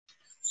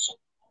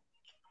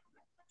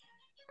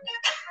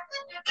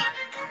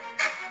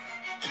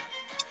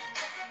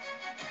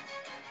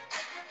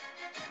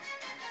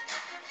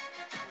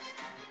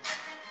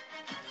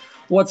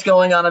What's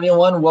going on,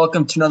 everyone?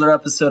 Welcome to another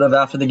episode of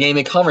After the Game,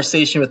 a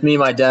conversation with me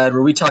and my dad,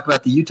 where we talk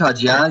about the Utah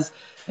Jazz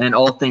and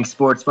all things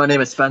sports. My name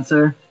is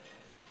Spencer.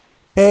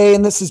 Hey,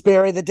 and this is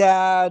Barry the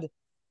Dad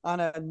on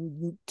a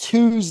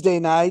Tuesday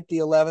night, the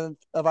 11th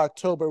of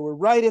October. We're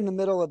right in the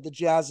middle of the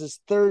Jazz's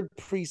third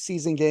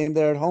preseason game.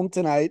 They're at home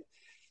tonight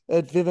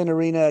at Vivint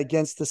Arena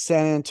against the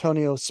San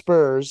Antonio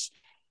Spurs.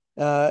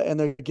 And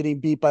they're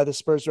getting beat by the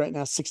Spurs right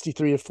now,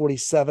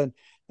 63-47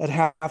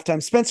 at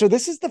halftime. Spencer,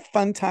 this is the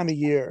fun time of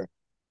year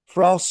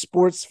for all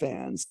sports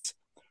fans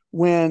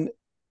when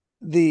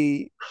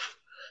the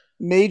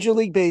Major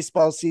League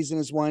Baseball season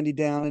is winding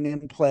down and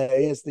in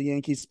play as the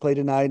Yankees play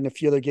tonight and a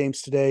few other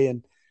games today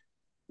and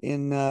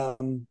in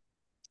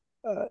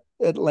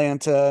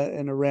Atlanta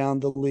and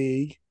around the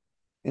league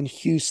in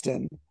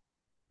Houston.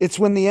 It's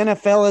when the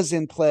NFL is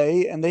in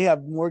play and they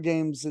have more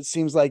games, it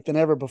seems like, than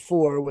ever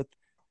before with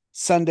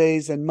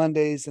Sundays and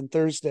Mondays and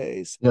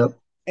Thursdays. Yep.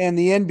 And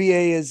the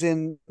NBA is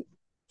in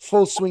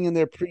full swing in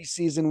their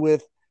preseason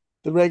with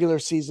the regular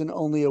season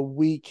only a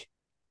week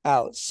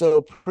out.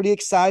 So pretty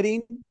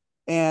exciting.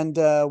 And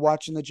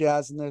watching the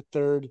Jazz in their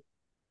third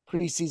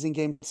preseason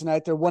game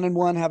tonight. They're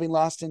 1-1, having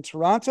lost in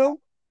Toronto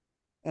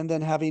and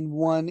then having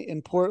won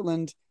in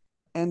Portland.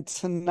 And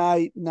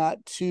tonight,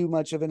 not too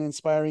much of an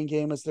inspiring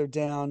game as they're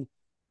down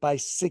by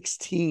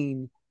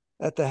 16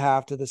 at the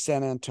half to the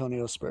San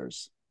Antonio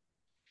Spurs.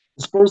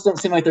 The Spurs don't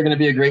seem like they're going to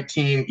be a great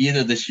team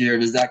either this year.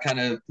 Does that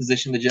kind of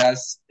position the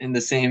Jazz in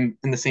the same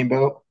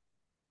boat?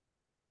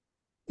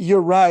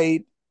 You're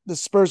right. The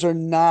Spurs are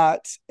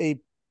not a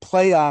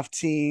playoff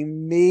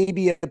team,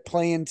 maybe a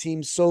play-in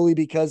team solely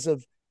because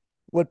of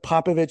what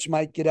Popovich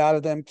might get out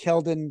of them.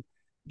 Keldon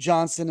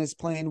Johnson is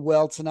playing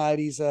well tonight.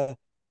 He's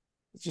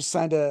just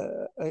signed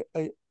a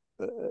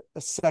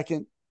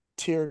second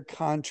tier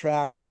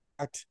contract.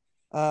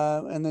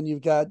 And then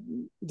you've got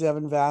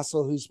Devin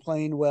Vassell, who's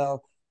playing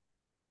well.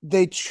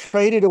 They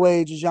traded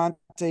away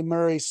DeJounte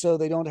Murray, so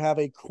they don't have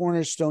a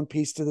cornerstone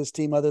piece to this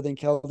team other than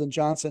Keldon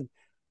Johnson.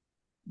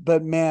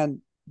 But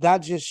man, that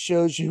just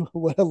shows you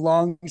what a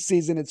long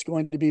season it's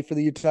going to be for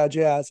the Utah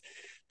Jazz.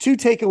 Two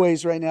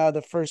takeaways right now,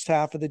 the first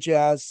half of the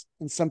Jazz,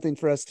 and something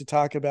for us to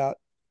talk about.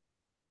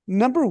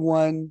 Number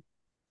one,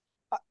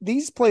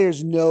 these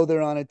players know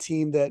they're on a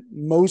team that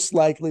most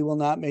likely will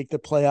not make the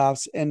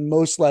playoffs and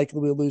most likely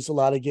will lose a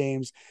lot of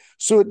games.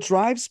 So it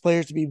drives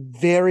players to be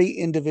very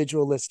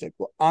individualistic.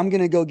 Well, I'm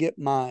going to go get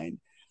mine.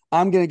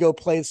 I'm going to go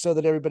play so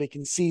that everybody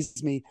can see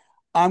me.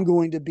 I'm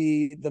going to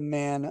be the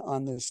man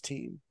on this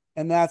team.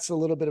 And that's a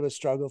little bit of a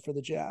struggle for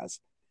the Jazz.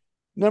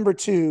 Number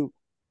two,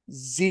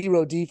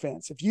 zero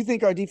defense. If you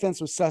think our defense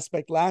was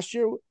suspect last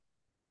year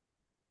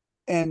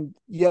and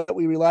yet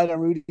we relied on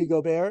Rudy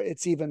Gobert,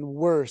 it's even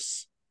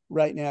worse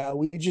right now.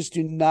 We just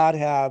do not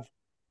have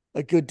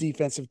a good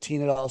defensive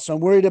team at all. So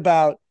I'm worried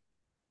about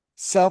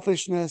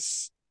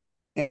selfishness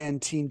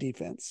and team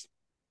defense.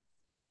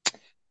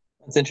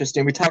 That's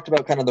interesting. We talked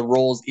about kind of the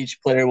roles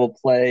each player will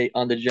play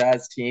on the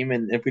Jazz team,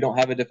 and if we don't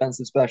have a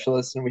defensive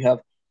specialist and we have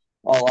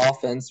all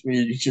offense,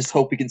 we just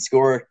hope we can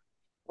score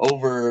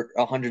over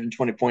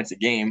 120 points a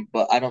game.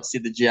 But I don't see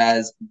the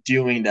Jazz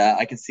doing that.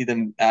 I can see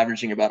them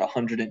averaging about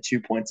 102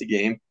 points a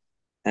game.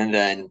 And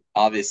then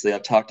obviously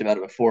I've talked about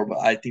it before, but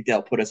I think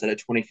that'll put us at a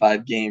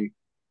 25 game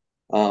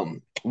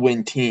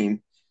win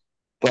team.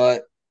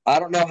 But I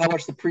don't know how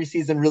much the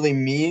preseason really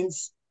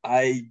means.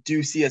 I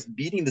do see us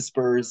beating the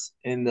Spurs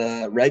in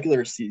the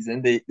regular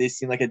season. They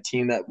seem like a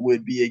team that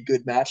would be a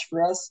good match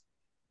for us.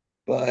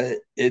 But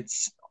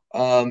it's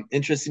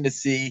interesting to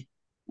see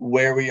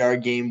where we are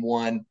game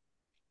one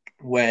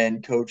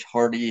when Coach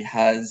Hardy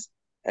has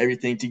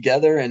everything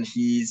together and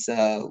he's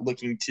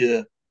looking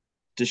to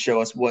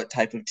show us what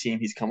type of team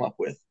he's come up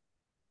with.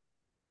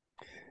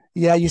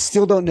 Yeah, you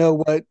still don't know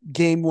what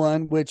game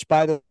one, which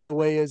by the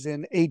way is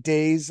in 8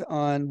 days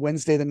on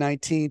Wednesday the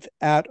 19th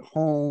at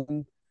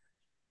home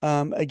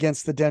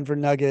against the Denver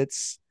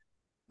Nuggets,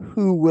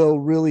 who will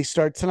really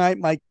start tonight.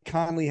 Mike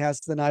Conley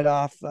has the night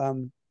off.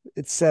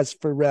 It says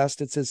for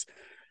rest. It's his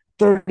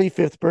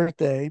 35th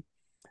birthday.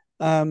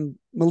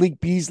 Malik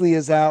Beasley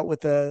is out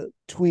with a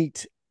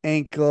tweaked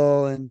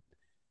ankle, and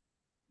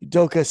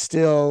Doka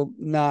still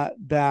not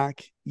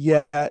back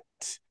yet.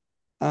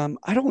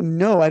 I don't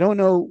know. I don't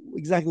know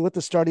exactly what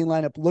the starting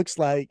lineup looks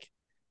like.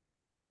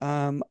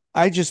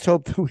 I just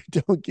hope that we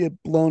don't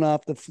get blown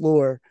off the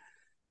floor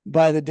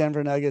by the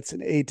Denver Nuggets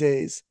in 8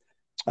 days.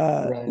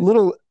 Uh, Right.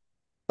 little,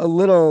 a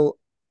little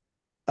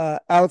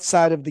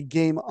outside of the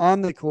game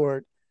on the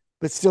court,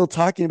 but still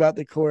talking about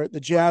the court.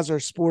 The Jazz are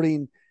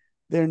sporting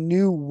their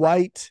new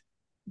white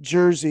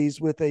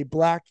jerseys with a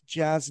black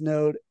Jazz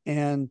note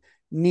and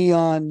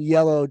neon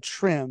yellow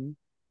trim,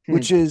 Hmm.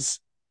 which is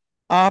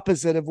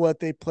opposite of what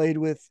they played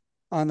with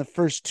on the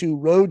first two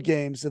road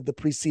games of the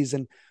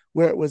preseason,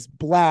 where it was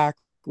black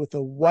with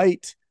a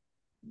white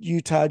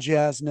Utah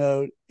Jazz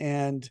note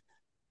and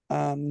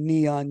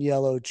neon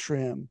yellow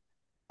trim.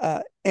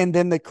 And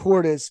then the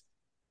court is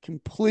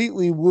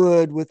completely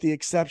wood with the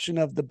exception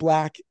of the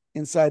black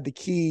inside the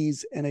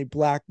keys and a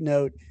black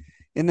note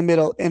in the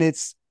middle. And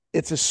it's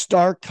a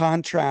stark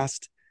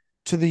contrast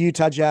to the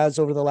Utah Jazz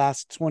over the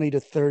last 20 to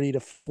 30 to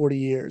 40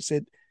 years.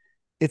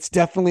 It's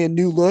definitely a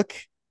new look,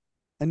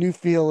 a new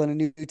feel, and a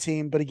new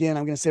team. But again,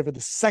 I'm going to say for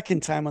the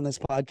second time on this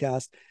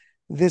podcast,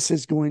 this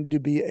is going to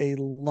be a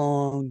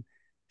long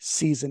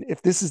season.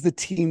 If this is the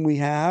team we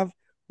have,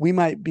 we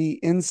might be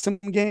in some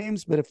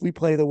games, but if we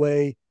play the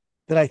way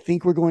that I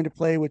think we're going to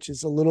play, which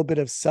is a little bit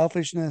of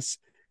selfishness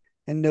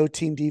and no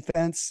team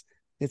defense,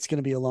 it's going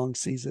to be a long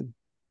season.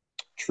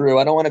 True.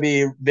 I don't want to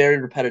be very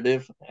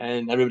repetitive,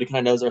 and everybody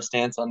kind of knows our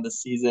stance on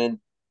this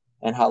season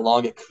and how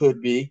long it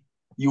could be.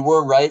 You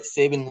were right.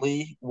 Saban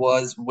Lee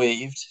was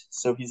waived,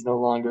 so he's no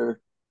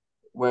longer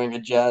wearing a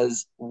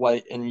Jazz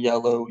white and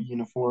yellow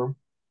uniform.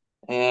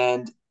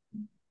 And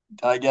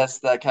I guess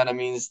that kind of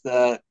means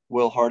that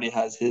Will Hardy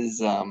has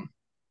his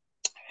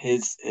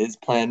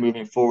plan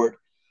moving forward.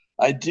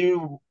 I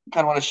do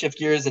kind of want to shift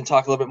gears and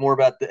talk a little bit more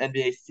about the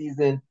NBA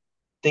season,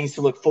 things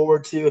to look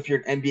forward to. If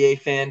you're an NBA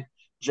fan,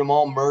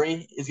 Jamal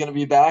Murray is going to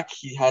be back.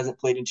 He hasn't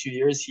played in 2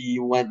 years. He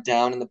went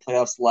down in the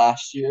playoffs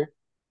last year,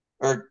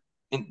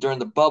 during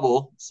the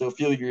bubble, so a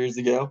few years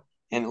ago,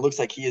 and it looks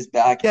like he is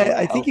back Yeah, and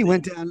I think he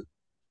went healthy. down.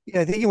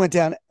 Yeah, I think he went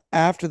down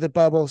after the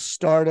bubble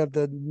start of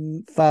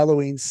the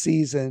following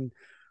season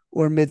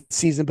or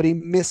mid-season, but he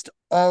missed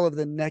all of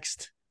the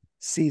next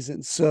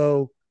season.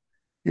 So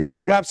you're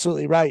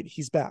absolutely right.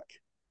 He's back.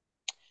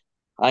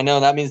 I know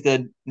that means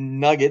the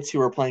Nuggets,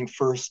 who are playing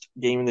first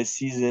game of this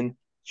season,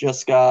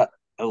 just got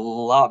a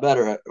lot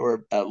better,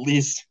 or at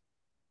least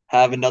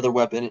have another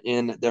weapon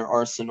in their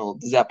arsenal.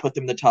 Does that put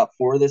them in the top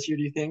four this year,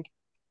 do you think,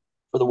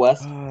 for the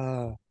West?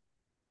 Uh,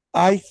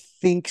 I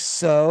think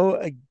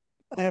so.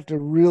 I have to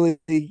really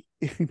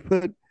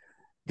put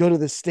go to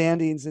the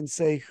standings and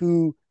say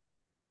who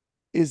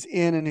is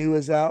in and who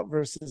is out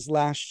versus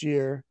last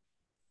year.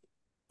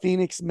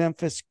 Phoenix,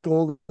 Memphis,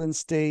 Golden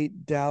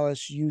State,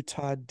 Dallas,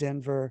 Utah,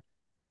 Denver.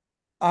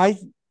 I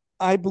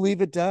I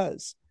believe it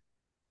does.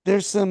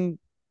 There's some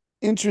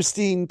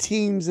interesting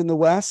teams in the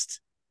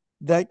West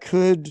that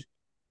could.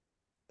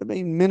 I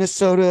mean,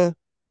 Minnesota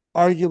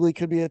arguably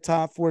could be a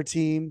top four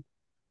team.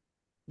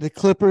 The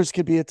Clippers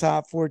could be a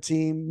top four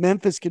team.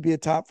 Memphis could be a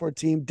top four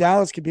team.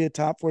 Dallas could be a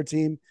top four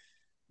team.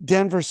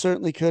 Denver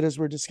certainly could, as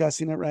we're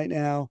discussing it right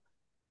now.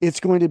 It's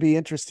going to be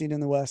interesting in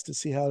the West to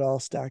see how it all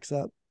stacks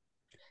up.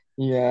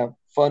 Yeah.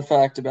 Fun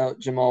fact about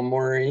Jamal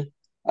Murray,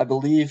 I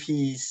believe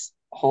he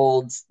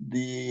holds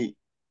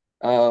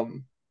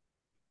um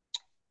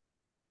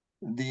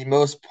the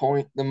most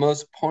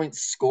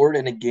points scored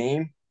in a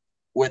game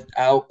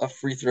without a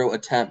free throw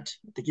attempt.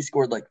 I think he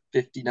scored like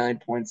 59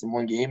 points in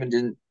one game and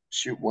didn't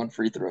shoot one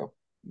free throw.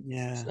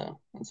 Yeah. So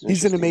that's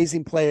He's an interesting.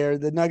 amazing player.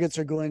 The Nuggets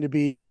are going to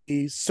be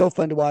so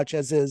fun to watch,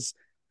 as is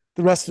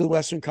the rest of the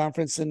Western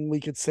Conference. And we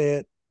could say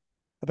it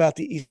about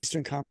the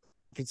Eastern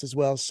Conference as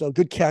well. So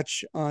good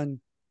catch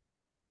on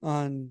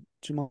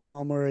Jamal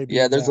Murray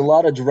Yeah, being there's a back.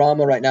 lot of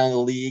drama right now in the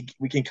league.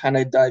 We can kind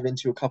of dive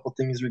into a couple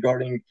things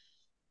regarding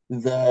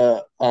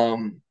the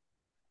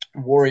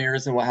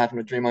Warriors and what happened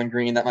with Draymond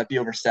Green. That might be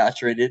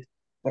oversaturated,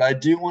 but I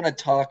do want to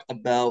talk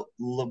about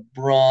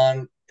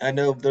LeBron. I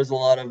know there's a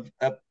lot of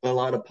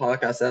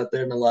podcasts out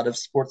there and a lot of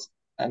sports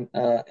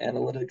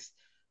analytics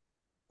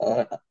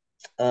uh,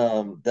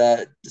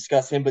 that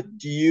discuss him. But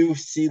do you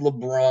see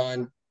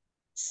LeBron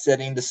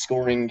setting the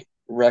scoring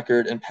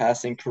record and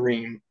passing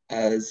Kareem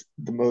as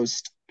the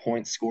most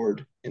points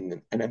scored in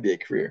an NBA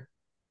career?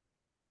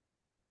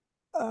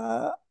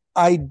 Uh,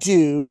 I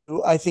do.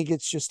 I think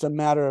it's just a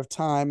matter of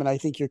time. And I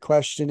think your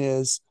question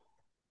is,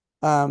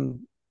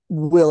 um,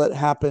 will it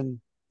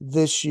happen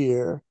this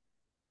year?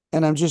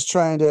 And I'm just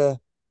trying to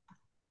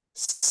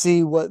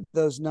see what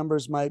those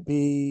numbers might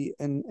be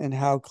and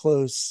how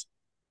close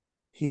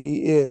he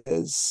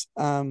is.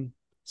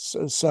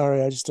 So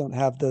sorry, I just don't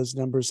have those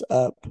numbers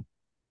up.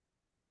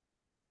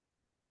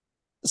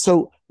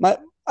 So my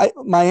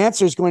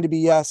answer is going to be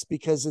yes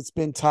because it's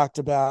been talked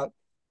about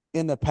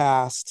in the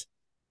past.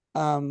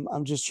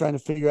 I'm just trying to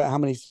figure out how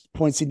many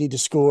points he need to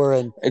score,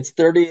 and It's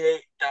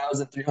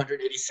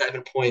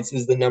 38,387 points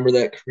is the number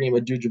that Kareem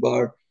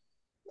Abdul-Jabbar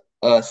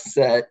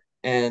set,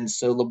 and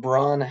so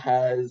LeBron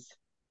has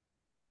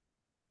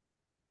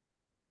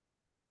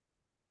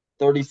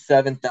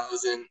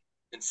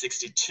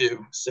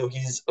 37,062. So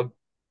he's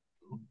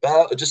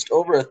about just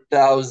over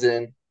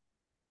 1,000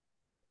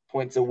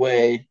 points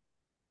away,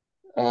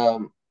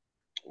 um,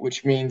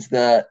 which means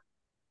that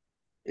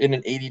in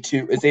an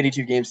 82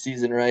 game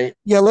season, right?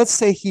 yeah, let's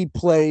say he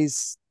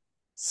plays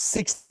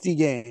 60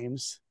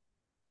 games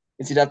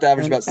And so he'd have to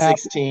average and about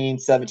 16,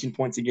 17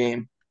 points a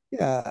game.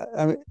 yeah,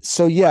 I mean,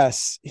 so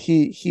yes,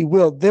 he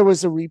will. There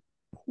was a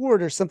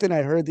report or something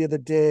I heard the other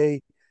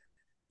day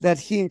that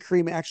he and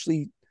Kareem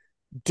actually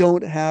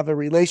don't have a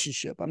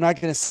relationship. I'm not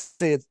going to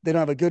say they don't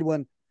have a good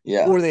one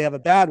Yeah. or they have a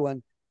bad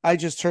one. I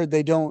just heard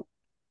they don't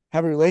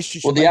have a Well,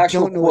 relationship. I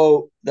don't know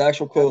what the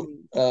actual that quote,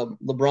 means.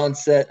 LeBron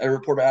said, a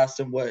reporter asked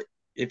him what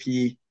if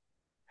he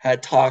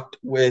had talked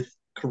with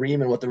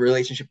Kareem and what the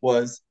relationship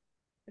was,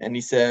 and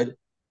he said,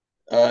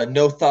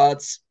 no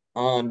thoughts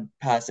on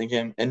passing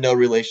him and no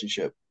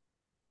relationship.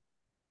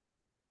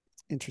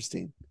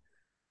 Interesting.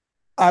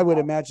 I would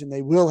imagine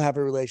they will have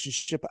a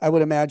relationship. I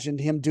would imagine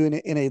him doing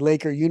it in a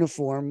Laker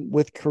uniform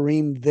with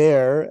Kareem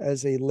there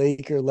as a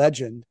Laker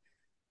legend.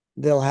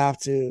 They'll have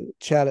to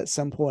chat at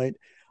some point.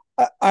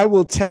 I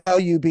will tell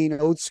you, being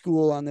old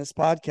school on this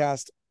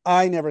podcast,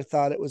 I never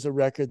thought it was a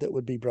record that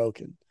would be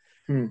broken.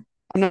 Hmm.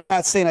 I'm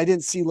not saying I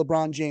didn't see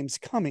LeBron James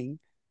coming,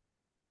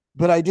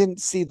 but I didn't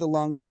see the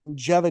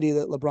longevity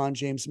that LeBron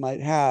James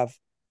might have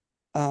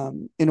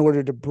in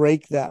order to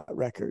break that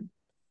record.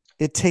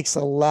 It takes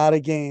a lot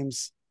of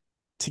games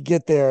to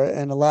get there,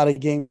 and a lot of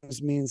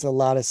games means a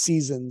lot of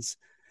seasons.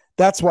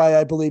 That's why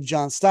I believe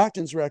John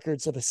Stockton's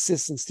records of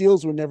assists and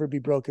steals would never be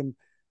broken,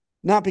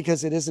 not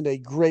because it isn't a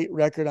great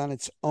record on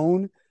its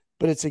own,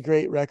 but it's a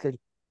great record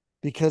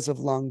because of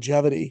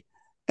longevity.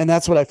 And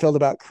that's what I felt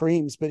about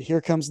Kareem's. But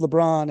here comes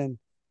LeBron, and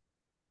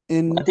I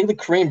in think the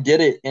Kareem did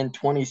it in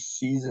 20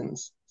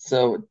 seasons.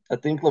 So I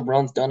think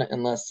LeBron's done it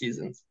in less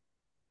seasons.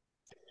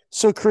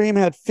 so Kareem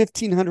had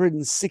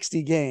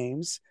 1,560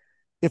 games.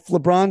 If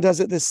LeBron does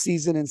it this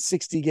season in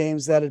 60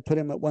 games, that'd put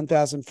him at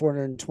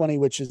 1,420,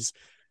 which is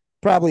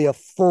probably a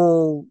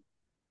full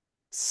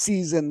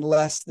season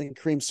less than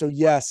Kareem. So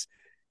yes,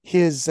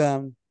 his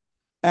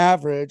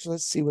average.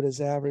 Let's see what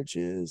his average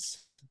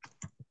is.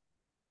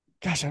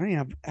 Gosh, I don't even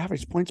have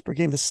average points per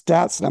game. The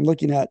stats that I'm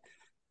looking at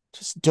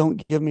just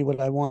don't give me what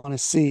I want to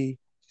see.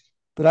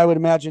 But I would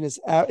imagine his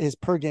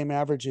per game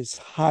average is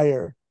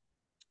higher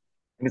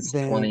I think it's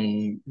than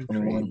 20,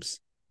 21. Kareem's.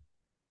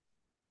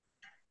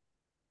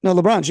 No,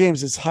 LeBron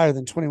James is higher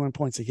than 21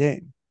 points a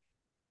game.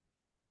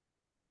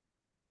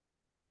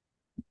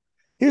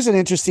 Here's an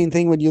interesting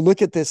thing when you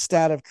look at this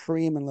stat of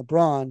Kareem and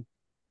LeBron.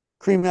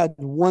 Kareem had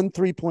 1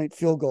 3-point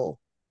field goal.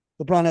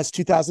 LeBron has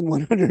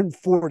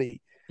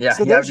 2,140. Yeah,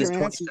 So he there's averages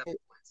your answer. 27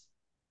 points.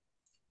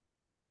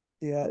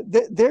 Yeah,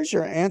 there's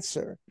your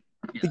answer.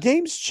 Yeah. The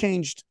game's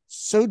changed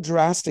so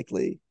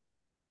drastically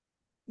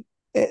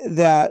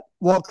that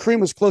while Kareem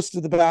was close to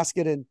the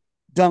basket and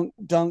dunk,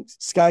 dunk,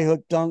 sky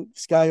hook,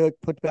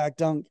 put back,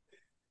 dunk,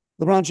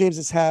 LeBron James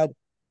has had,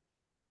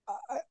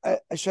 I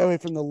shy away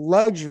from the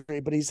luxury,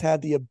 but he's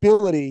had the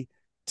ability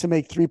to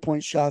make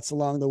 3-point shots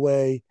along the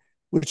way,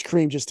 which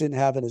Kareem just didn't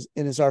have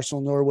in his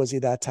arsenal, nor was he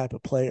that type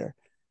of player.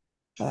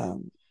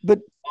 But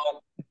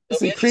It'll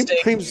be listen,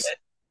 Kareem's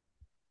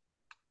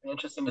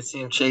interesting to see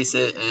him chase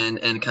it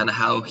and kind of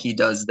how he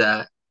does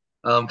that.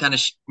 Kind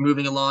of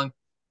moving along.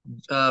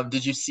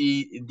 Did you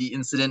see the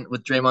incident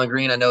with Draymond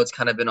Green? I know it's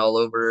kind of been all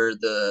over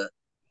the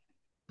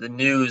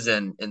news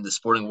and in the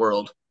sporting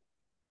world.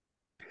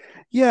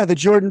 yeah, the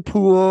Jordan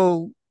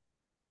Poole,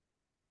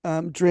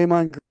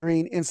 Draymond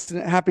Green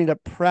incident happening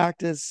at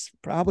practice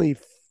probably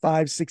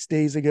 5-6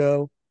 days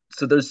ago.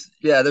 So there's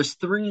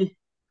three.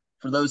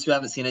 For those who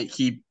haven't seen it,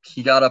 he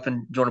got up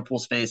in Jordan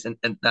Poole's face and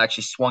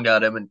actually swung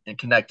at him and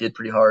connected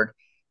pretty hard.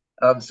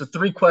 So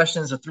three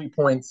questions or 3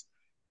 points.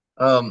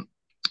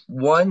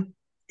 One,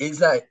 is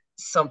that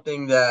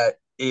something that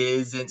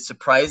isn't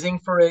surprising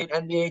for an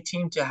NBA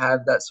team to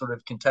have that sort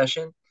of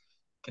contention?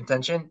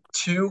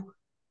 Two,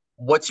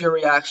 what's your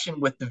reaction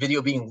with the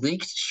video being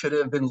leaked? Should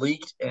it have been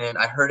leaked? And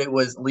I heard it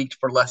was leaked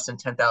for less than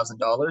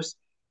 $10,000.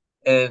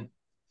 And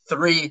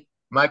three,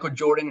 Michael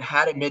Jordan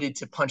had admitted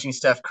to punching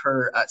Steph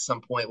Curry at some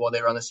point while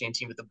they were on the same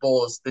team with the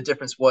Bulls. The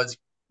difference was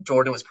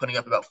Jordan was putting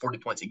up about 40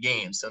 points a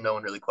game, so no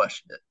one really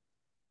questioned it.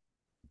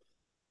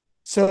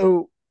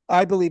 So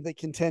I believe that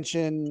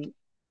contention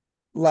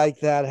like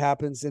that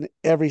happens in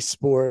every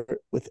sport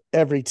with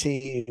every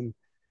team.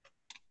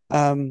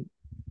 Um,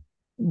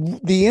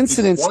 the He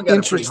incident's swung at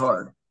him pretty interesting.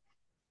 hard.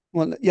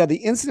 Well, yeah, the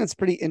incident's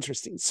pretty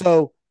interesting.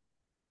 So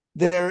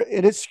there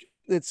it is.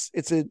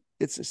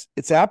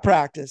 It's at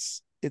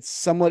practice. It's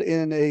somewhat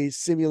in a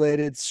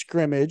simulated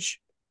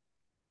scrimmage,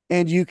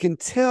 and you can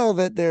tell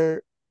that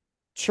they're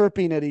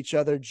chirping at each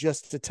other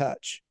just a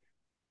touch.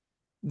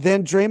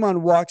 Then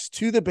Draymond walks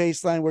to the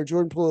baseline where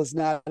Jordan Poole is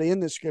not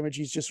in the scrimmage.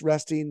 He's just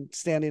resting,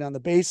 standing on the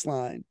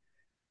baseline,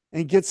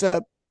 and gets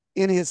up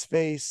in his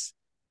face.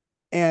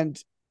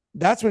 And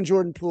that's when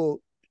Jordan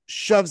Poole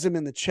shoves him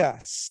in the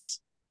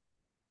chest.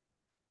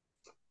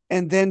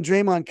 And then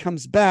Draymond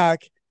comes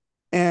back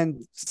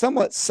and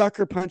somewhat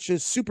sucker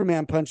punches,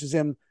 Superman punches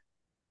him.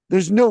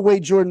 There's no way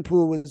Jordan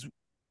Poole was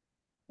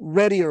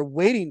ready or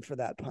waiting for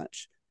that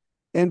punch,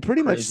 and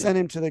pretty much Crazy. sent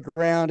him to the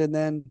ground. And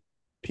then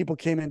people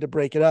came in to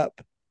break it up.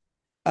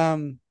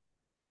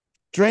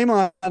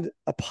 Draymond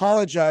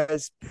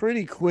apologized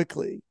pretty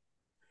quickly.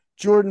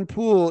 Jordan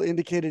Poole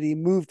indicated he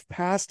moved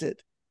past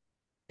it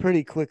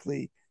pretty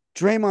quickly.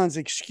 Draymond's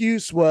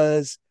excuse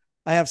was,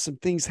 I have some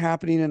things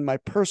happening in my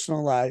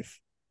personal life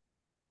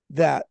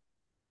that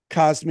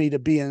caused me to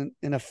be in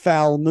a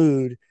foul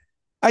mood.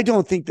 I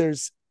don't think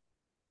there's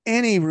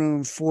any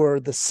room for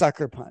the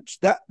sucker punch.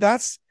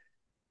 That's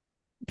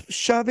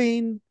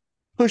shoving,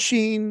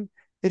 pushing.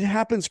 It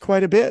happens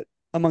quite a bit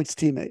amongst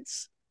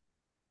teammates.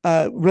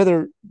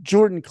 Whether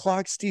Jordan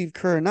clocked Steve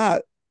Kerr or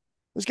not,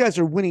 those guys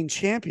are winning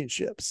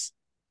championships.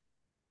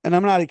 And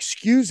I'm not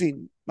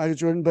excusing Michael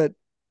Jordan, but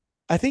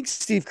I think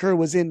Steve Kerr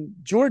was in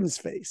Jordan's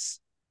face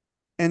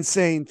and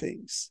saying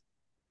things.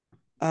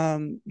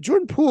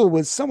 Jordan Poole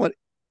was somewhat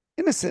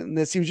innocent in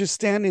this. He was just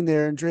standing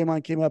there, and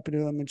Draymond came up to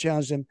him and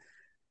challenged him.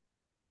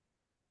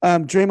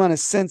 Draymond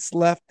has since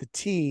left the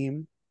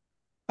team.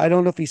 I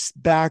don't know if he's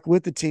back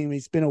with the team.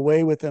 He's been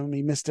away with them.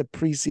 He missed a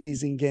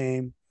preseason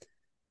game.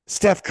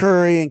 Steph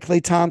Curry and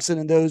Klay Thompson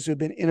and those who have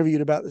been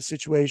interviewed about the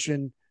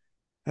situation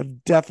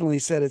have definitely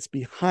said it's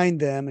behind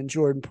them, and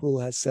Jordan Poole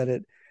has said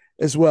it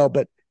as well.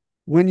 But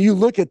when you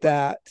look at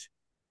that,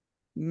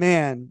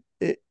 man,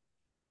 it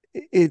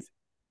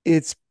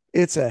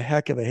it's a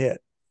heck of a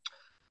hit.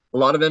 A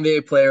lot of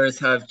NBA players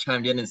have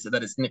chimed in and said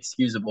that it's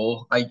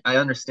inexcusable. I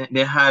understand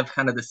they have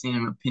kind of the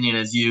same opinion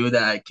as you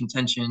that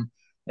contention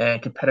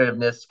and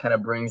competitiveness kind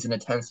of brings an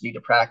intensity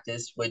to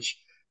practice, which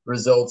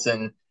results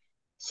in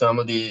some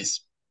of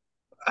these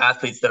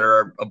athletes that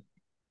are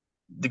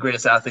the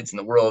greatest athletes in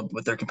the world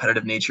with their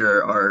competitive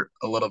nature are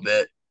a little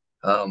bit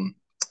um,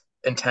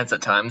 intense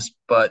at times,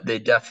 but they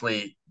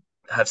definitely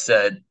have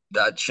said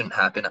that shouldn't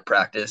happen at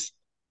practice.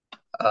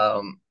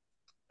 Um,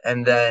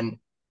 and then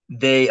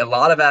a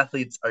lot of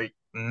athletes are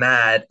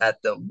mad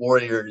at the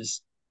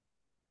Warriors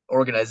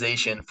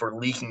organization for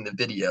leaking the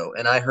video,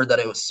 and I heard that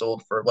it was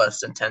sold for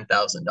less than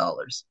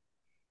 $10,000.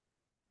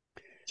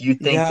 Do you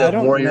think Yeah, I the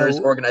don't Warriors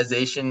know.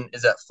 organization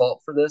is at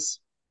fault for this,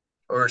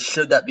 or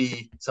should that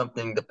be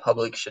something the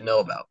public should know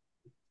about?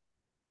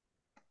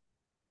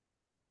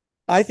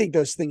 I think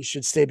those things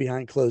should stay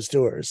behind closed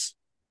doors.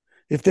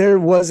 If it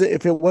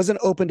wasn't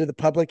open to the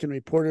public and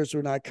reporters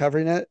were not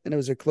covering it and it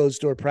was a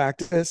closed door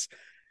practice,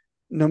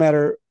 no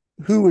matter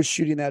who was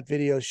shooting that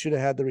video should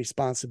have had the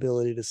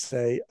responsibility to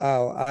say,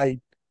 "Oh,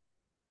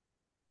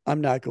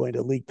 I'm not going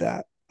to leak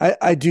that."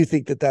 I do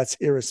think that that's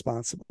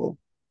irresponsible.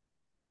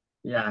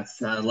 Yeah, it's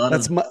a lot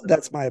of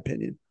That's my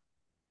opinion.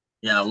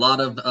 yeah, a lot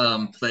of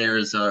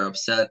players are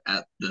upset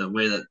at the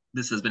way that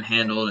this has been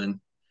handled, and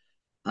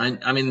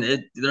I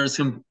mean, there's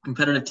some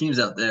competitive teams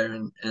out there,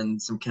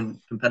 and some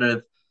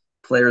competitive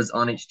players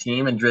on each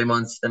team, and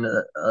Draymond's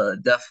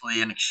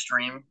definitely an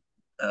extreme,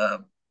 uh,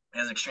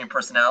 has extreme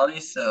personality,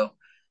 so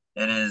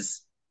it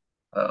is,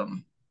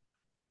 um,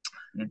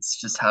 it's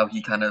just how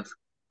he kind of,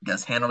 I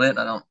guess, handled it.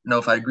 I don't know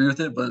if I agree with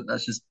it, but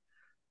that's just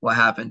what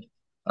happened.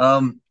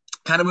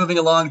 Kind of moving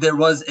along, there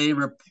was a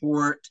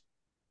report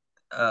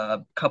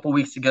a couple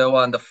weeks ago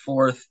on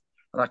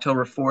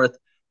October 4th,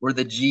 where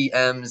the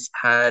GMs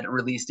had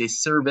released a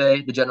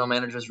survey. The general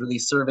managers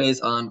released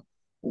surveys on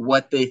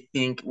what they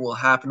think will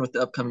happen with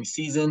the upcoming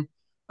season.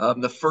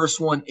 The first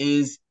one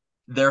is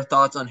their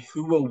thoughts on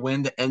who will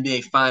win the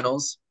NBA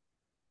Finals,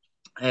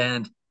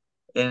 and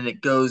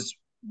it goes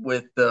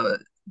with the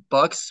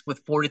Bucks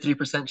with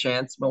 43%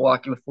 chance,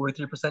 Milwaukee with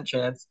 43%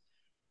 chance,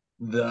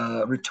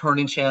 the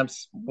returning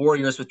champs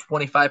Warriors with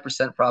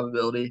 25%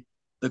 probability,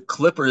 the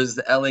Clippers,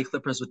 the LA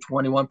Clippers with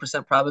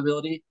 21%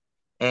 probability,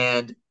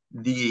 and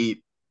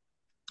the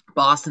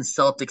Boston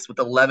Celtics with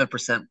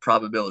 11%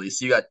 probability.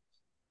 So you got,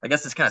 I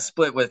guess it's kind of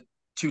split with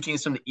two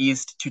teams from the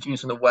East, two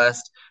teams from the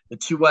West. The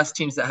two West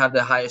teams that have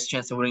the highest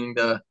chance of winning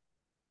the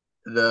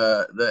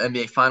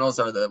NBA Finals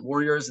are the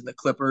Warriors and the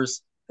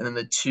Clippers, and then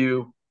the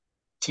two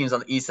teams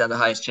on the East that have the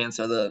highest chance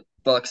are the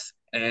Bucks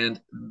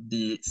and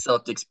the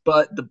Celtics.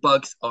 But the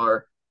Bucks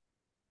are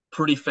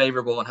pretty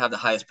favorable and have the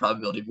highest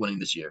probability of winning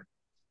this year.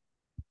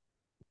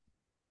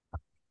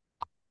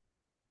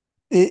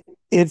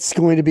 It's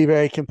going to be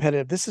very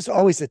competitive. This is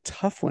always a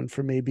tough one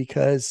for me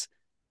because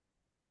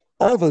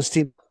all those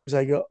teams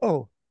I go,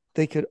 oh,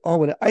 they could all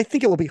win it. I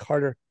think it will be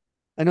harder.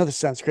 I know this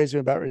sounds crazy.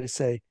 I'm about ready to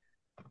say.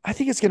 I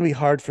think it's going to be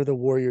hard for the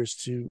Warriors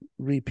to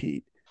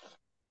repeat.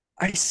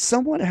 I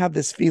somewhat have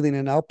this feeling,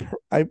 and I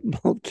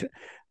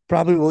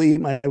probably will eat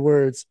my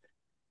words.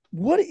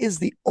 What is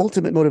the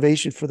ultimate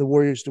motivation for the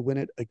Warriors to win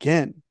it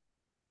again?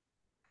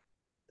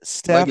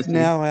 Steph Legacy.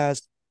 now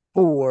has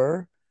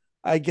four.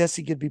 I guess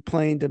he could be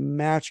playing to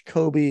match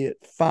Kobe at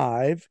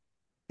five,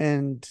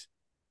 and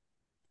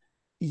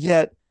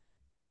yet,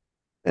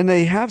 and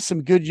they have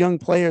some good young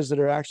players that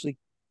are actually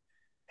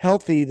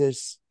healthy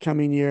this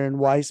coming year, and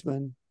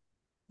Weissman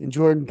and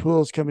Jordan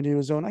Poole's coming to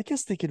his own. I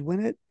guess they could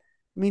win it.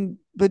 I mean,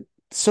 but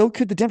so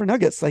could the Denver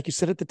Nuggets, like you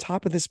said at the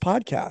top of this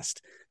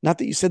podcast. Not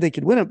that you said they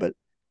could win it, but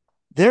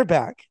they're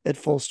back at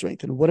full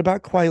strength. And what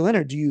about Kawhi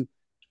Leonard? Do you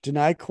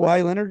deny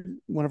Kawhi Leonard?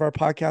 One of our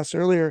podcasts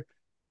earlier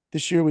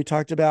this year, we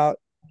talked about,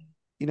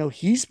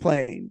 he's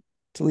playing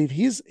to leave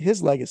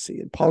his legacy,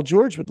 and Paul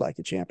George would like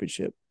a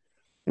championship.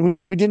 And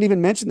we didn't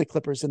even mention the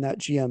Clippers in that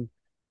GM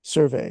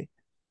survey.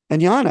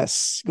 And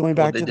Giannis going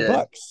Well, back they to the did.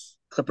 Bucks.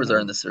 Clippers are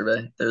in the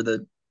survey. They're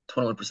the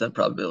 21%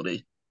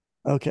 probability.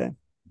 Okay.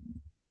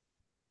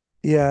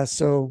 Yeah.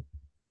 So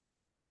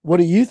what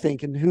do you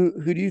think? And who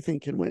do you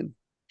think can win?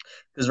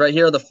 Because right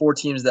here are the four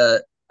teams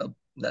that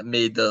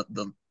made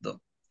the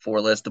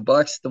four list: the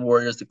Bucks, the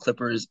Warriors, the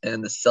Clippers,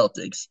 and the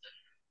Celtics.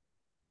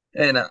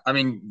 And I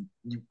mean,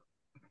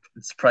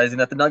 it's surprising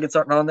that the Nuggets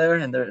aren't on there,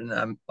 and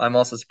I'm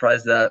also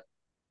surprised that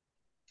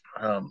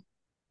um,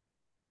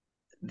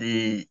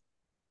 the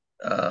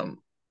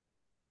um,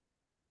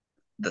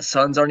 the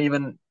Suns aren't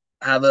even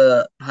have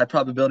a high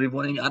probability of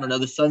winning. I don't know.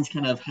 The Suns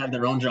kind of have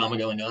their own drama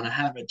going on. I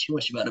haven't read too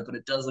much about it, but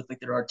it does look like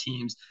there are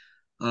teams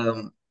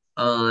um,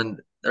 on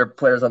there are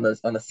players on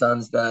the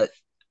Suns that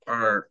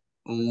are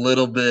a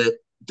little bit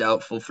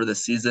doubtful for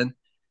this season.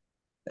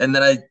 And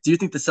then I do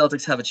think the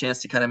Celtics have a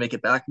chance to kind of make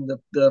it back in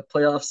the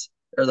playoffs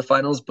or the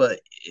finals, but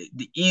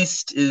the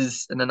East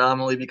is an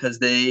anomaly because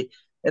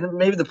and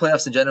maybe the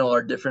playoffs in general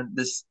are different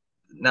this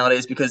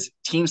nowadays because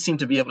teams seem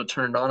to be able to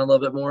turn it on a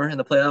little bit more in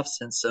the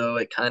playoffs, and so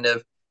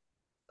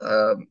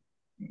um,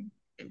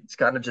 it's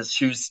kind of just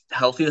who's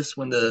healthiest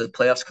when the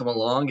playoffs come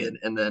along,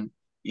 and then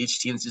each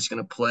team's just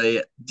going to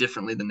play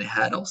differently than they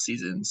had all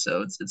season.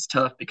 So it's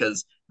tough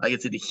because I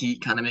get to the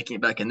Heat kind of making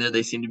it back in there.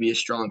 They seem to be a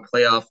strong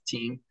playoff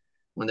team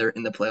when they're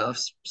in the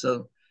playoffs.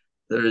 So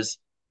there's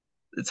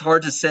it's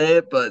hard to say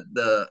it, but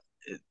the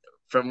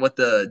from what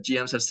the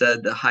GMs have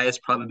said, the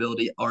highest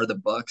probability are the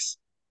Bucks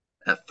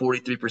at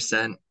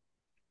 43%,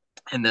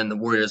 and then the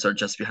Warriors are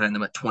just behind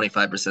them at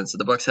 25%. So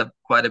the Bucks have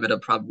quite a bit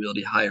of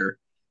probability higher.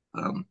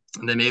 And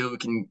then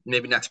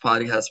maybe next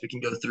podcast we can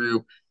go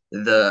through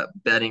the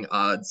betting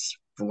odds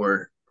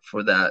for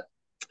that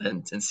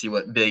and see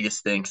what Vegas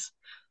thinks.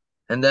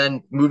 And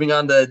then moving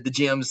on, the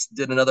GMs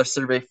did another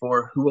survey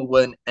for who will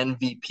win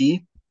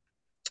MVP,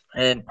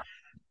 and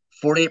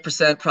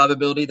 48%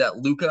 probability that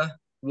Luka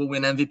will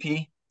win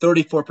MVP,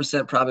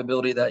 34%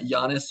 probability that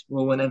Giannis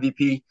will win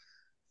MVP,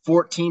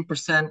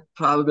 14%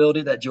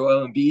 probability that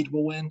Joel Embiid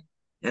will win,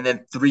 and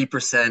then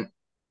 3%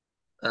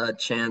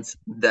 chance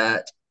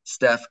that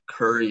Steph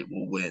Curry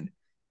will win.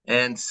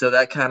 And so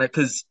that kind of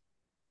because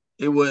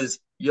it was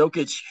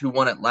Jokic who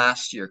won it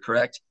last year,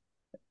 correct?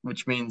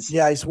 Which means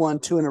Yeah, he's won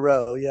two in a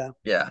row. Yeah.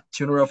 yeah,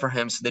 two in a row for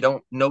him.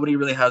 So nobody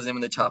really has him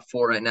in the top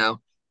four right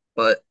now.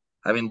 But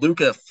I mean,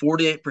 Luka,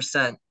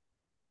 48%.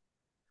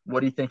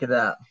 What do you think of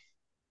that?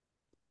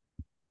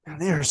 And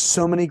there are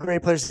so many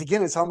great players.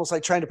 Again, it's almost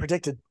like trying to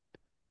predict a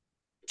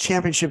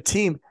championship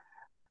team.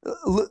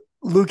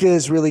 Luka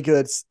is really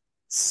good.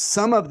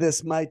 Some of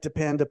this might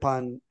depend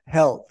upon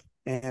health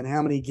and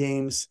how many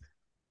games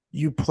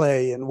you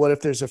play, and what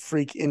if there's a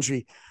freak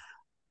injury.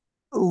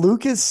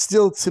 Lucas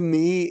still, to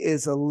me,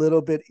 is a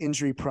little bit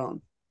injury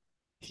prone.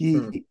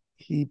 Hmm.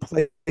 He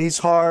plays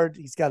hard.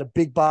 He's got a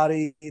big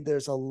body.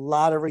 There's a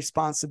lot of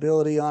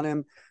responsibility on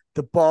him.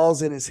 The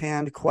ball's in his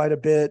hand quite a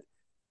bit.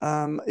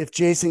 If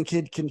Jason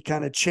Kidd can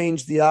kind of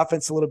change the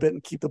offense a little bit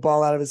and keep the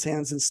ball out of his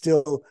hands and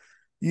still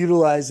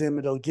utilize him,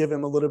 it'll give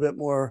him a little bit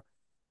more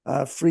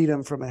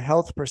freedom from a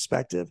health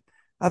perspective.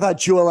 I thought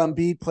Joel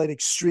Embiid played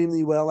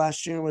extremely well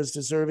last year and was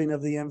deserving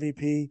of the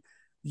MVP.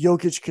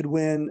 Jokic could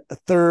win a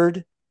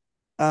third.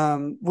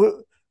 Um,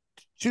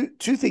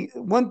 two things.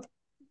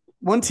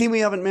 One team we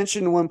haven't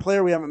mentioned, one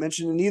player we haven't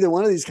mentioned in either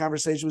one of these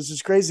conversations, which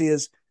is crazy,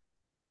 is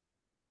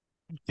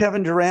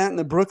Kevin Durant and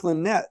the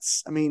Brooklyn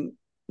Nets. I mean,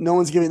 no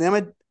one's giving them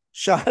a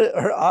shot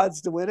or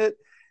odds to win it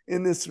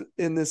in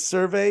this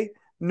survey,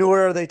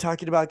 nor are they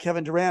talking about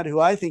Kevin Durant, who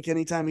I think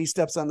anytime he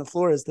steps on the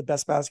floor is the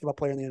best basketball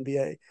player in the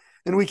NBA.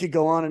 And we could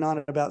go on and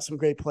on about some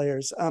great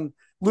players.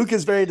 Luke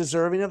is very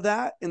deserving of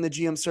that in the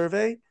GM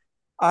survey.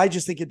 I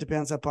just think it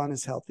depends upon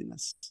his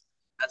healthiness.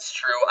 That's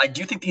true. I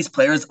do think these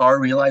players are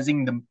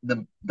realizing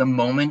the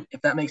moment,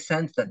 if that makes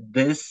sense, that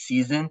this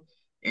season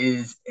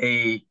is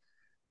a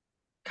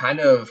kind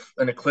of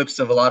an eclipse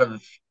of a lot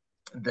of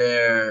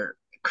their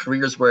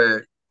careers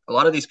where a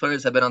lot of these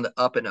players have been on the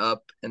up and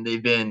up and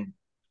they've been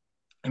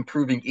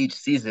improving each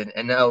season,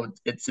 and now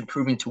it's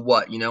improving to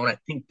what, and I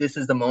think this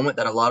is the moment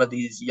that a lot of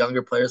these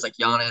younger players like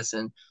Giannis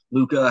and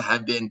Luka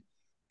have been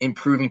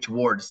improving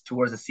towards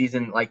a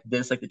season like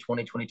this, like the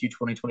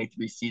 2022-2023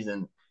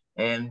 season,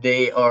 and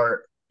they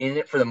are in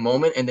it for the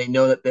moment, and they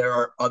know that there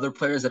are other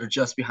players that are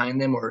just behind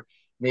them or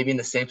maybe in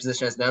the same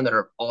position as them that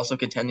are also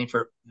contending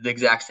for the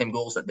exact same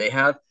goals that they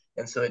have.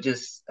 And so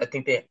I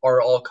think they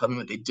are all coming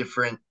with a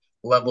different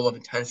level of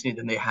intensity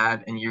than they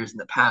have in years in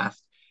the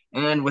past.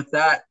 And with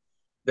that,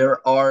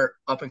 there are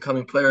up and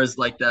coming players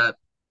like that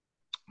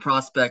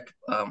prospect.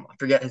 I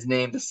forget his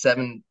name, the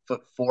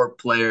 7'4"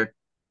 player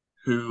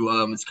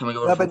who is coming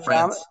over from Webanyama,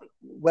 France.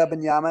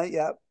 Webanyama,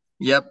 yeah.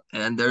 Yep,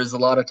 and there's a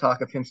lot of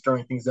talk of him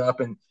stirring things up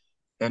and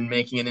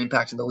making an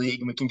impact in the league,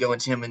 and we can go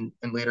into him in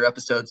later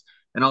episodes.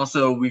 And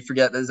also, we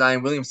forget that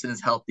Zion Williamson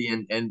is healthy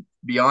and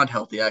beyond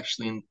healthy,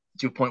 actually, and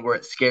to a point where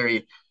it's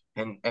scary,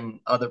 and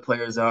other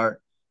players are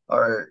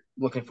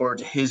looking forward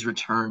to his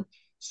return.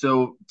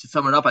 So to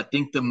sum it up, I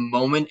think the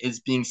moment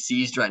is being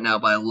seized right now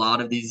by a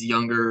lot of these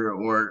younger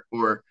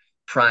or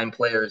prime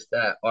players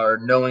that are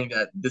knowing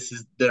that this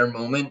is their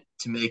moment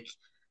to make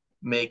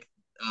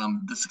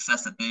the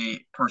success that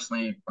they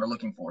personally are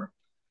looking for.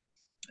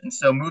 And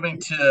so moving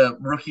to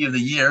Rookie of the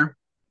Year,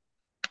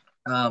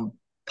 Paulo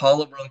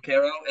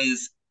Bronquero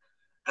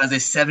has a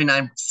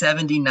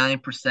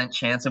 79%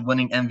 chance of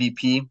winning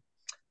MVP.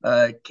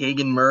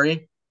 Keegan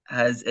Murray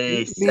has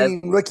a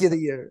Meaning rookie of the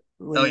year.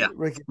 oh yeah,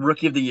 Rookie.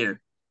 Rookie of the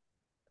Year,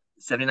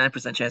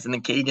 79% chance. And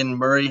then Keegan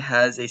Murray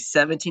has a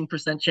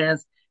 17%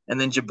 chance. And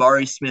then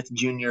Jabari Smith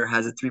Jr.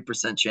 has a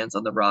 3% chance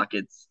on the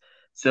Rockets.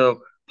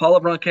 So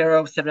Paulo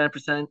Bronquero,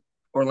 79%,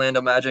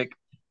 Orlando Magic.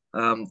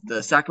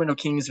 The Sacramento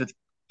Kings with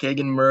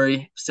Keegan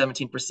Murray,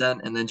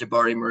 17%, and then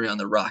Jabari Murray on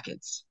the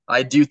Rockets.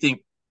 I do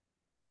think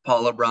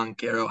Paolo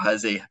Banchero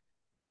has a.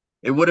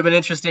 It would have been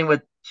interesting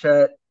with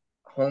Chet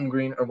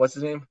Holmgren, or what's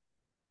his name?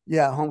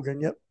 Yeah,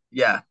 Holmgren. Yep.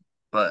 Yeah,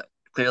 but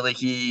clearly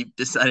he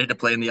decided to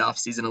play in the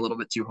offseason a little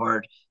bit too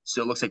hard.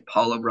 So it looks like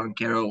Paolo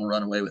Banchero will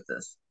run away with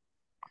this.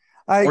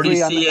 I Or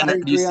agree on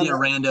that. do you see a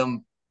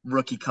random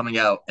rookie coming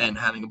out and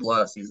having a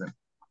blowout season?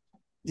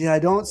 Yeah, I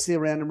don't see a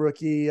random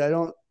rookie. I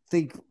don't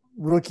think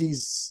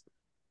rookies.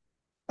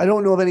 I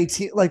don't know of any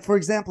team. Like, for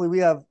example, we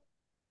have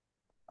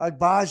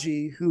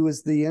Agbaji, who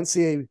was the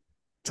NCAA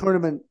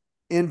tournament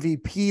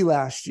MVP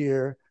last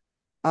year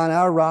on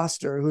our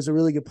roster, who's a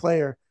really good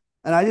player.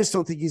 And I just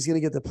don't think he's going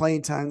to get the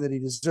playing time that he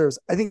deserves.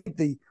 I think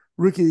the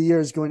rookie of the year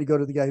is going to go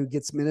to the guy who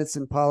gets minutes,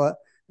 and Paolo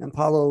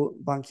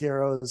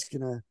Banchero is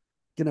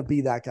gonna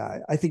be that guy.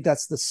 I think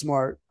that's the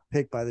smart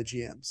pick by the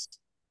GMs.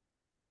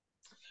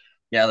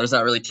 Yeah, there's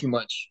not really too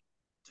much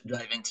to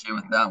dive into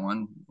with that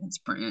one. It's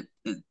pretty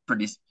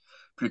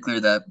clear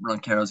that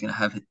Banchero is going to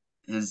have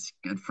his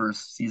good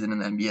first season in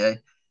the NBA.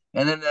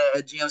 And then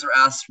the GMs were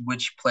asked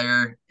which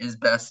player is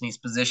best in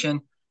each position,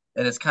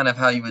 and it's kind of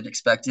how you would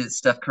expect it.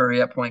 Steph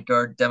Curry at point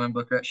guard, Devin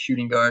Booker at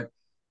shooting guard.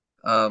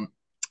 Um,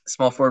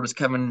 Small forward was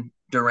Kevin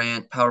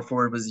Durant, power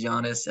forward was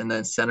Giannis, and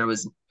then center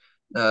was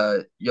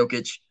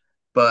Jokic.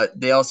 But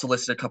they also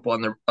listed a couple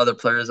on the other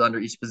players under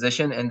each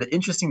position. And the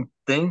interesting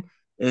thing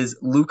is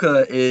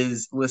Luka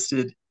is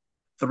listed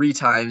 3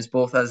 times,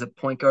 both as a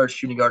point guard,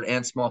 shooting guard,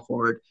 and small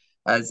forward,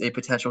 as a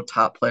potential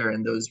top player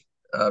in those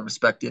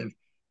respective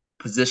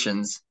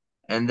positions.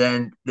 And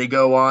then they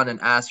go on and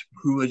ask,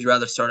 who would you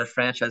rather start a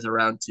franchise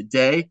around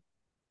today?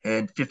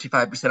 And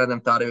 55% of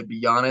them thought it would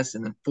be Giannis,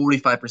 and then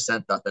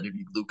 45% thought that it would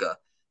be Luka.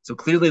 So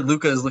clearly,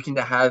 Luka is looking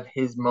to have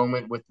his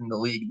moment within the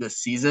league this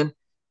season.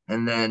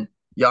 And then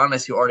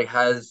Giannis, who already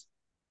has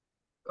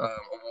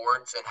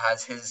awards and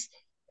has his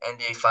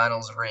NBA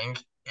Finals ring,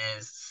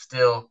 is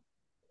still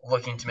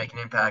looking to make an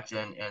impact.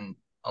 And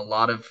a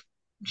lot of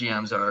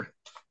GMs are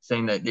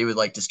saying that they would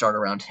like to start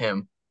around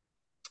him.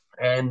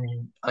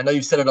 And I know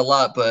you've said it a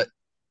lot, but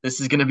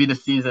this is going to be the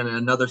season, and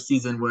another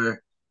season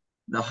where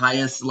the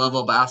highest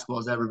level of basketball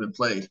has ever been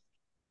played.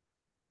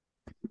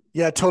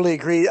 Yeah, totally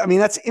agree. I mean,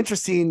 that's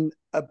interesting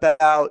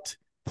about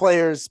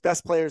players,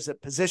 best players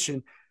at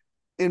position.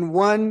 In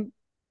one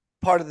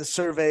part of the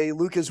survey,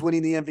 Luka's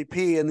winning the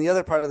MVP, and the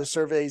other part of the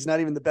survey, he's not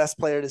even the best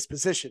player at his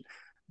position.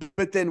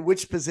 But then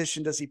which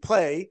position does he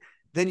play?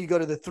 Then you go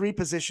to the 3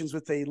 positions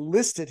which they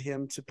listed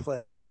him to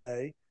play,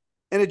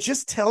 and it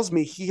just tells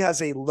me he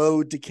has a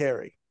load to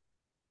carry.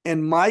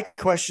 And my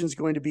question is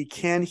going to be,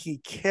 can he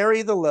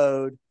carry the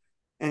load,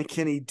 and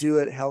can he do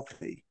it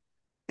healthy?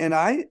 And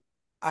I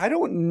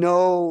don't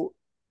know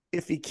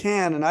if he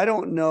can, and I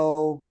don't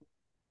know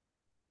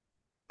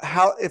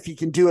how if he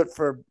can do it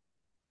for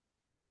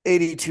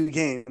 82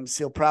 games.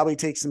 He'll probably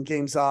take some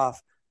games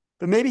off,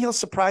 but maybe he'll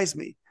surprise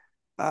me.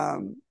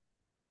 Um,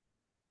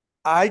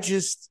 I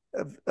just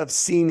have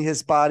seen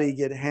his body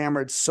get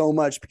hammered so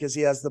much because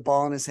he has the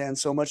ball in his hand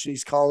so much, and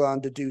he's called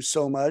on to do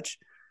so much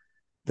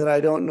that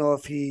I don't know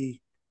if he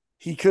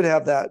could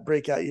have that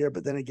breakout year,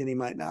 but then again, he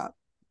might not.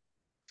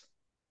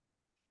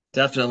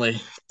 Definitely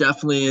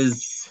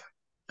is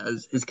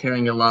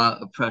carrying a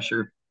lot of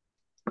pressure.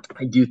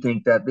 I do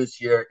think that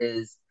this year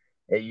is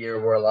a year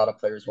where a lot of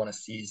players want to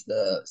seize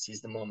the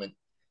moment.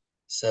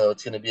 So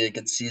it's going to be a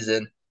good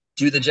season.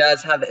 Do the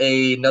Jazz have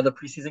another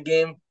preseason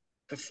game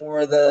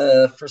before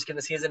the first game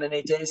of the season in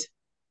 8 days?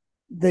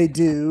 They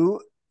do.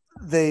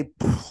 They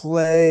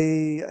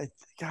play.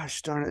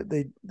 Gosh darn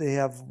it! They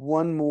have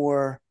one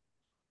more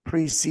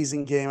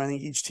preseason game. I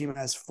think each team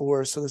has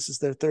 4, so this is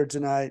their third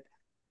tonight.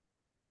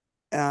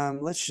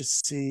 Let's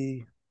just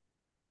see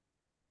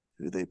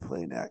who they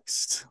play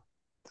next.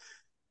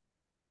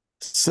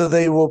 So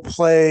they will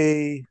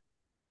play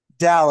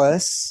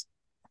Dallas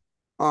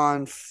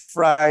on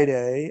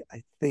Friday,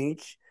 I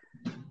think,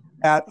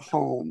 at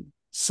home.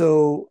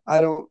 So I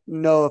don't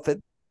know if at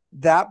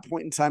that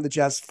point in time the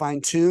Jazz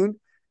fine tune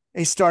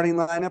a starting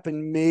lineup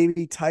and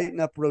maybe tighten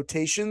up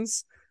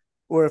rotations,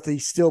 or if he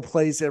still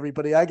plays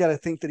everybody. I got to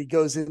think that he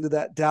goes into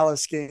that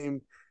Dallas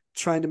game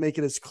trying to make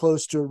it as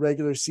close to a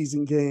regular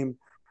season game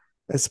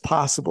as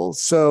possible.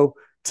 So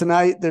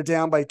tonight they're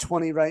down by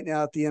 20 right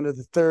now at the end of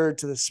the third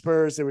to the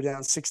Spurs. They were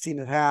down 16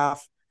 at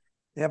half.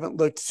 They haven't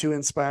looked too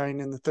inspiring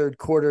in the third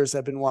quarters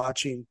I've been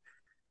watching.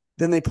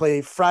 Then they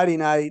play Friday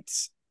night,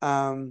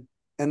 and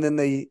then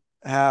they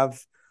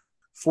have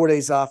 4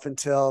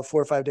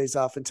 or 5 days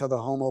off until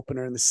the home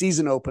opener and the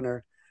season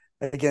opener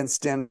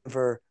against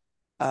Denver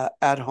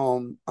at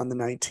home on the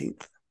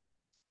 19th.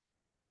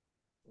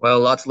 Well, a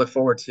lot to look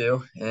forward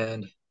to,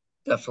 and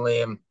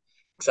definitely am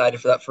excited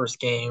for that first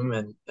game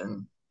and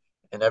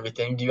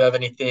everything. Do you have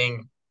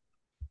anything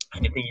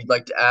you'd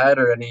like to add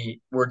or any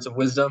words of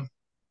wisdom?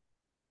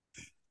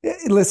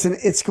 Listen,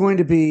 it's going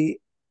to be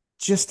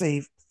just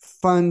a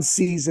fun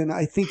season.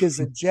 I think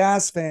as a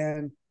Jazz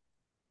fan,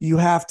 you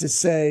have to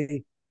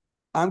say,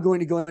 I'm going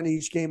to go into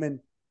each game. And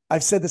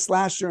I've said this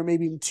last year, or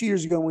maybe even 2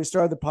 years ago when we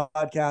started the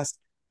podcast,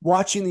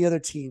 watching the other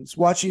teams,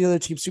 watching the other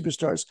team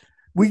superstars.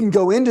 We can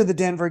go into the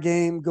Denver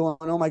game going,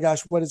 oh my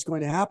gosh, what is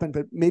going to happen?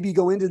 But maybe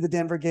go into the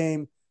Denver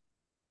game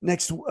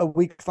next a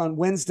week on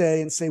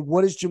Wednesday and say,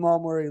 what does Jamal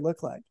Murray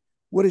look like?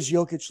 What does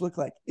Jokic look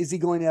like? Is he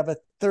going to have a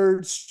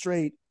third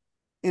straight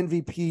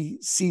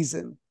MVP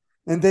season?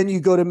 And then you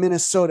go to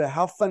Minnesota.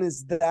 How fun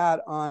is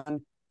that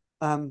on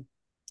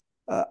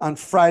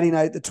Friday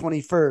night, the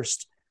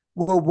 21st?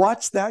 We'll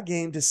watch that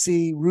game to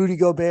see Rudy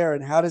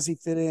Gobert and how does he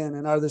fit in,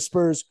 and are the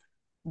Spurs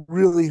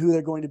really who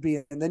they're going to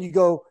be? And then you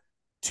go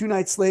 2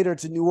 nights later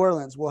to New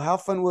Orleans. Well, how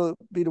fun will it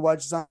be to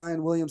watch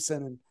Zion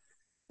Williamson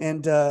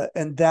and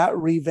that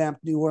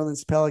revamped New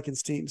Orleans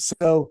Pelicans team?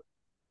 So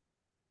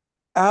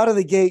out of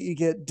the gate, you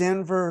get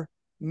Denver,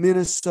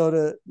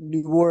 Minnesota,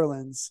 New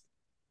Orleans.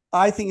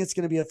 I think it's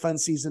going to be a fun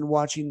season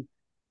watching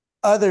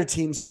other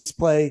teams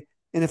play.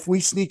 And if we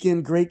sneak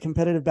in great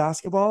competitive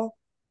basketball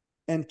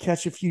and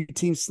catch a few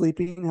teams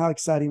sleeping, how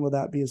exciting will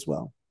that be as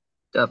well?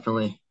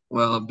 Definitely.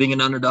 Well, being an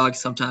underdog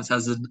sometimes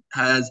has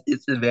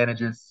its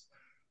advantages.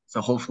 So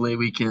hopefully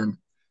we can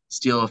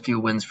steal a few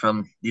wins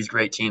from these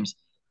great teams.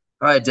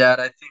 All right, Dad.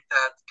 I think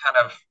that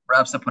kind of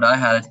wraps up what I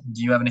had.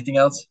 Do you have anything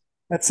else?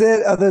 That's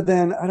it. Other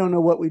than I don't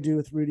know what we do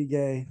with Rudy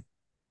Gay.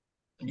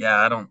 Yeah,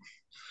 I don't.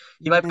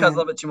 He might cause a Man,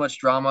 little bit too much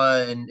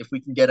drama, and if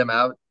we can get him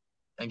out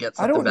and get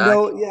I something don't back,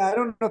 know. Yeah, I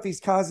don't know if he's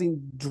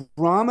causing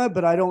drama,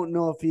 but I don't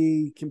know if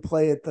he can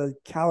play at the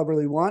caliber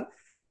we want.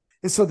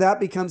 And so that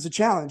becomes a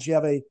challenge. You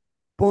have a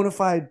bona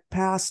fide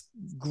past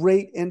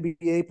great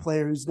NBA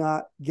player who's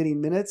not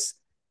getting minutes.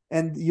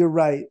 And you're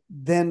right.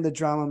 Then the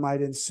drama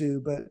might ensue,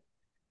 but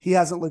he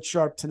hasn't looked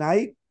sharp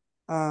tonight.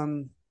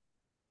 Um,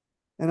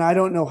 and I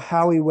don't know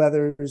how he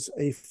weathers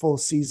a full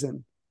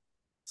season.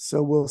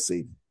 So we'll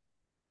see.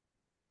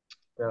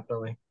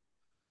 definitely.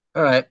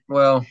 All right.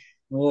 Well,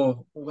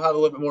 we'll have a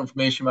little bit more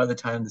information by the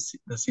time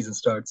the season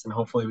starts, and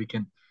hopefully we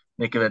can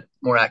make a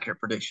more accurate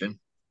prediction.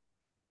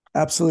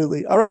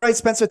 Absolutely. All right,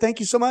 Spencer. Thank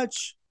you so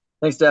much.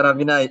 Thanks, Dad. Have a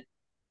good night.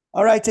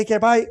 All right. Take care.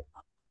 Bye.